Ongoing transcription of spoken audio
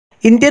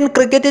Indian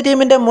cricket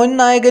ടീമിന്റെ മുൻ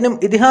നായകനും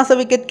ഇതിഹാസ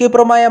വിക്കറ്റ്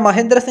കീപ്പറുമായ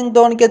മഹേന്ദ്ര സിംഗ്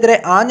ധോണിക്കെതിരെ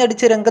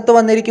ആഞ്ഞടിച്ച് രംഗത്ത്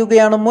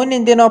വന്നിരിക്കുകയാണ് മുൻ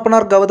ഇന്ത്യൻ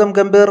ഓപ്പണർ ഗൗതം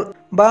ഗംഭീർ.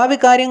 ഭാവി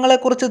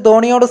കാര്യങ്ങളെക്കുറിച്ച്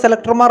ധോണിയോട്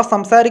സെലക്ടർമാർ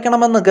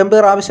സംസാരിക്കണമെന്ന്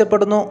ഗംഭീർ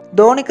ആവശ്യപ്പെടുന്നു.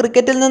 ധോണി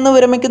ക്രിക്കറ്റിൽ നിന്ന്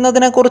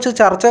വിരമിക്കുന്നതിനെക്കുറിച്ച്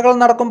ചർച്ചകൾ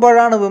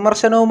നടക്കുമ്പോഴാണ്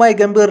വിമർശനവുമായി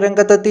ഗംഭീർ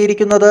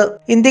രംഗത്തെത്തിയിരിക്കുന്നത്.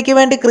 ഇന്ത്യക്ക്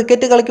വേണ്ടി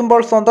ക്രിക്കറ്റ്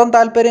കളിക്കുമ്പോൾ സ്വന്തം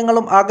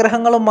താൽപര്യങ്ങളും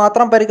ആഗ്രഹങ്ങളും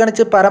മാത്രം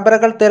പരിഗണിച്ച്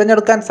പരമ്പരകൾ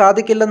തിരഞ്ഞെടുക്കാൻ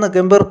സാധിക്കില്ലെന്ന്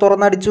ഗംഭീർ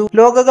തുറന്നടിച്ചു.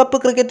 ലോകകപ്പ്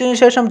ക്രിക്കറ്റിനു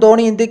ശേഷം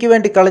ധോണി ഇന്ത്യക്ക്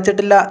വേണ്ടി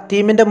കളിച്ചിട്ടില്ല.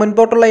 ടീമിന്റെ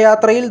മുൻപോട്ടുള്ള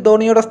യാത്രയിൽ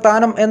ധോണിയുടെ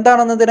സ്ഥാനം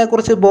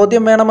എന്താണെന്നതിനെക്കുറിച്ച്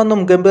ബോധ്യം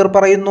വേണമെന്നും ഗംഭീർ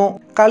പറയുന്നു.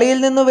 കളിയിൽ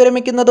നിന്ന്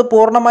വിരമിക്കുന്നത്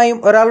പൂർണ്ണമായും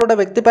ഒരാളുടെ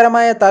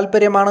വ്യക്തിപരമായ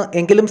താൽപര്യമാണ്.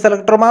 എങ്കിലും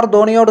സെലക്ടർമാർ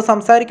ധോണിയോട്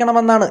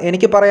സംസാരിക്കണമെന്നാണ്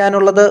എനിക്ക്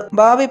പറയാനുള്ളത്.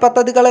 ഭാവി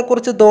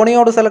പദ്ധതികളെക്കുറിച്ച്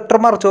ധോണിയോട്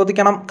സെലക്ടർമാർ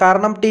ചോദിക്കണം.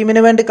 കാരണം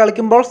ടീമിന് വേണ്ടി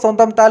കളിക്കുമ്പോൾ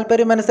സ്വന്തം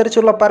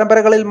താൽപര്യമനുസരിച്ചുള്ള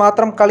പരമ്പരകളിൽ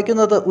മാത്രം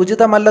കളിക്കുന്നത്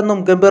ഉചിതമല്ലെന്നും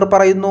ഗംഭീർ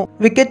പറയുന്നു.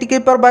 വിക്കറ്റ്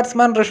കീപ്പർ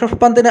ബാറ്റ്സ്മാൻ ഋഷഭ്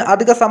പന്തിന്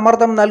അധിക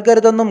സമ്മർദ്ദം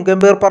നൽകരുതെന്നും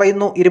ഗംഭീർ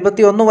പറയുന്നു.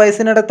 21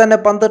 വയസ്സിനിടെ തന്നെ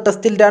പന്ത്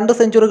ടെസ്റ്റിൽ 2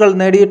 സെഞ്ചുറികൾ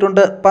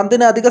നേടിയിട്ടുണ്ട്.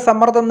 പന്തിന് അധിക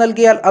സമ്മർദ്ദം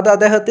നൽകിയാൽ അത്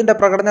അദ്ദേഹത്തിന്റെ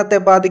പ്രകടനത്തെ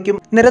ബാധിക്കും.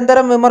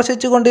 നിരന്തരം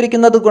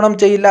വിമർശിച്ചുകൊണ്ടിരിക്കുന്നത് ഗുണം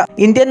ചെയ്യില്ല.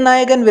 ഇന്ത്യൻ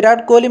നായകൻ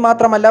വിരാട് കോഹ്ലി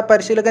മാത്രമല്ല,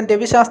 പരിശീലകൻ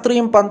രവി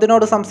ശാസ്ത്രിയും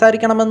പന്തിനോട്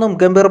സംസാരിക്കണമെന്നും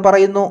ഗംഭീർ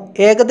പറയുന്നു.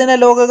 ഏകദിന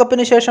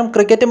ലോകകപ്പിന് ശേഷം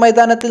ക്രിക്കറ്റ്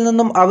മൈതാനത്തിൽ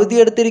നിന്നും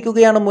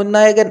അവധിയെടുത്തിരിക്കുകയാണ് മുൻ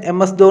നായകൻ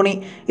MS ധോണി.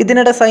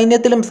 ഇതിനിടെ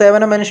സൈന്യത്തിലും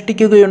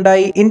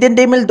സേവനമനുഷ്ഠിക്കുകയുണ്ടായി. ഇന്ത്യൻ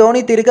ടീമിൽ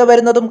ധോണി തിരികെ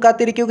വരുന്നതും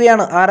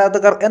കാത്തിരിക്കുകയാണ്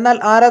ആരാധകർ. എന്നാൽ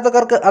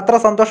ആരാധകർക്ക് അത്ര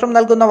സന്തോഷം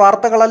നൽകുന്ന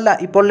വാർത്തകളല്ല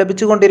ഇപ്പോൾ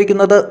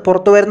ലഭിച്ചുകൊണ്ടിരിക്കുന്നത്.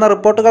 പുറത്തുവരുന്ന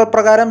റിപ്പോർട്ടുകൾ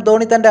പ്രകാരം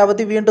ധോണി തന്റെ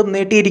അവധി വീണ്ടും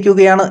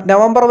നീട്ടിയിരിക്കുകയാണ്.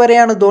 നവംബർ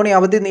വരെയാണ് ധോണി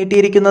അവധി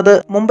നീട്ടിയിരിക്കുന്നത്.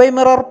 മുംബൈ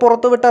മിറർ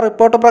പുറത്തുവിട്ട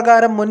റിപ്പോർട്ട്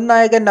പ്രകാരം മുൻ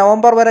നായകൻ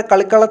നവംബർ വരെ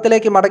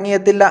കളിക്കളത്തിലേക്ക്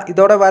മടങ്ങിയെത്തില്ല.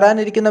 ഇതോടെ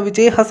വരാനിരിക്കുന്ന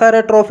വിജയ്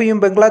ഹസാരെ ട്രോഫിയും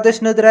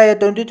ബംഗ്ലാദേശിനെതിരായ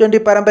 2020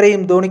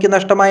 പരമ്പരയും ധോണിക്ക്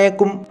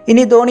നഷ്ടമായേക്കും.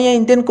 ഇനി ധോണിയെ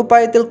ഇന്ത്യൻ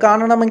കുപ്പായത്തിൽ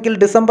കാണണമെങ്കിൽ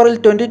ഡിസംബറിൽ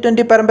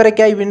 2020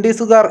 പരമ്പരയ്ക്കായി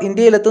വിൻഡീസുകാർ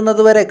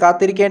ഇന്ത്യയിലെത്തുന്നതുവരെ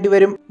കാത്തിരിക്കേണ്ടി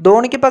വരും.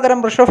 ധോണിക്ക് പകരം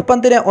ഋഷഭ്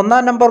പന്തിനെ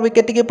 1-ാം നമ്പർ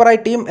വിക്കറ്റ് കീപ്പറായി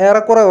ടീം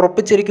ഏറെക്കുറെ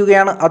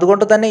ഉറപ്പിച്ചിരിക്കുകയാണ്.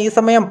 അതുകൊണ്ട് തന്നെ ഈ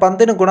സമയം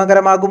പന്തിന്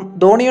ഗുണകരമാകും.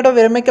 ധോണിയുടെ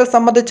വിരമിക്കൽ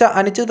സംബന്ധിച്ച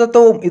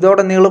അനിശ്ചിതത്വവും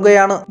ഇതോടെ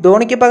നീളുകയാണ്.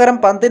 ധോണിക്ക് പകരം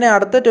പന്തിനെ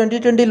അടുത്ത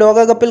 2020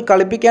 ലോകകപ്പിൽ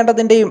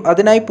കളിപ്പിക്കേണ്ടതിന്റെയും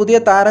അതിനായി പുതിയ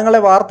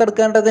താരങ്ങളെ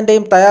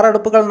വാർത്തെടുക്കേണ്ടതിന്റെയും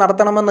തയ്യാറെടുപ്പുകൾ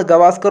നടത്തണമെന്ന്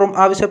ഗവാസ്കറും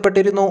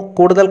ആവശ്യപ്പെട്ടിരുന്നു.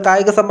 കൂടുതൽ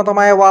കായിക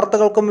സംബന്ധമായ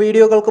വാർത്തകൾക്കും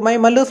വീഡിയോകൾക്കുമായി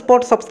മല്ലു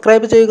സ്പോർട്സ്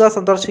സബ്സ്ക്രൈബ് ചെയ്യുക,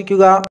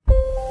 സന്ദർശിക്കുക.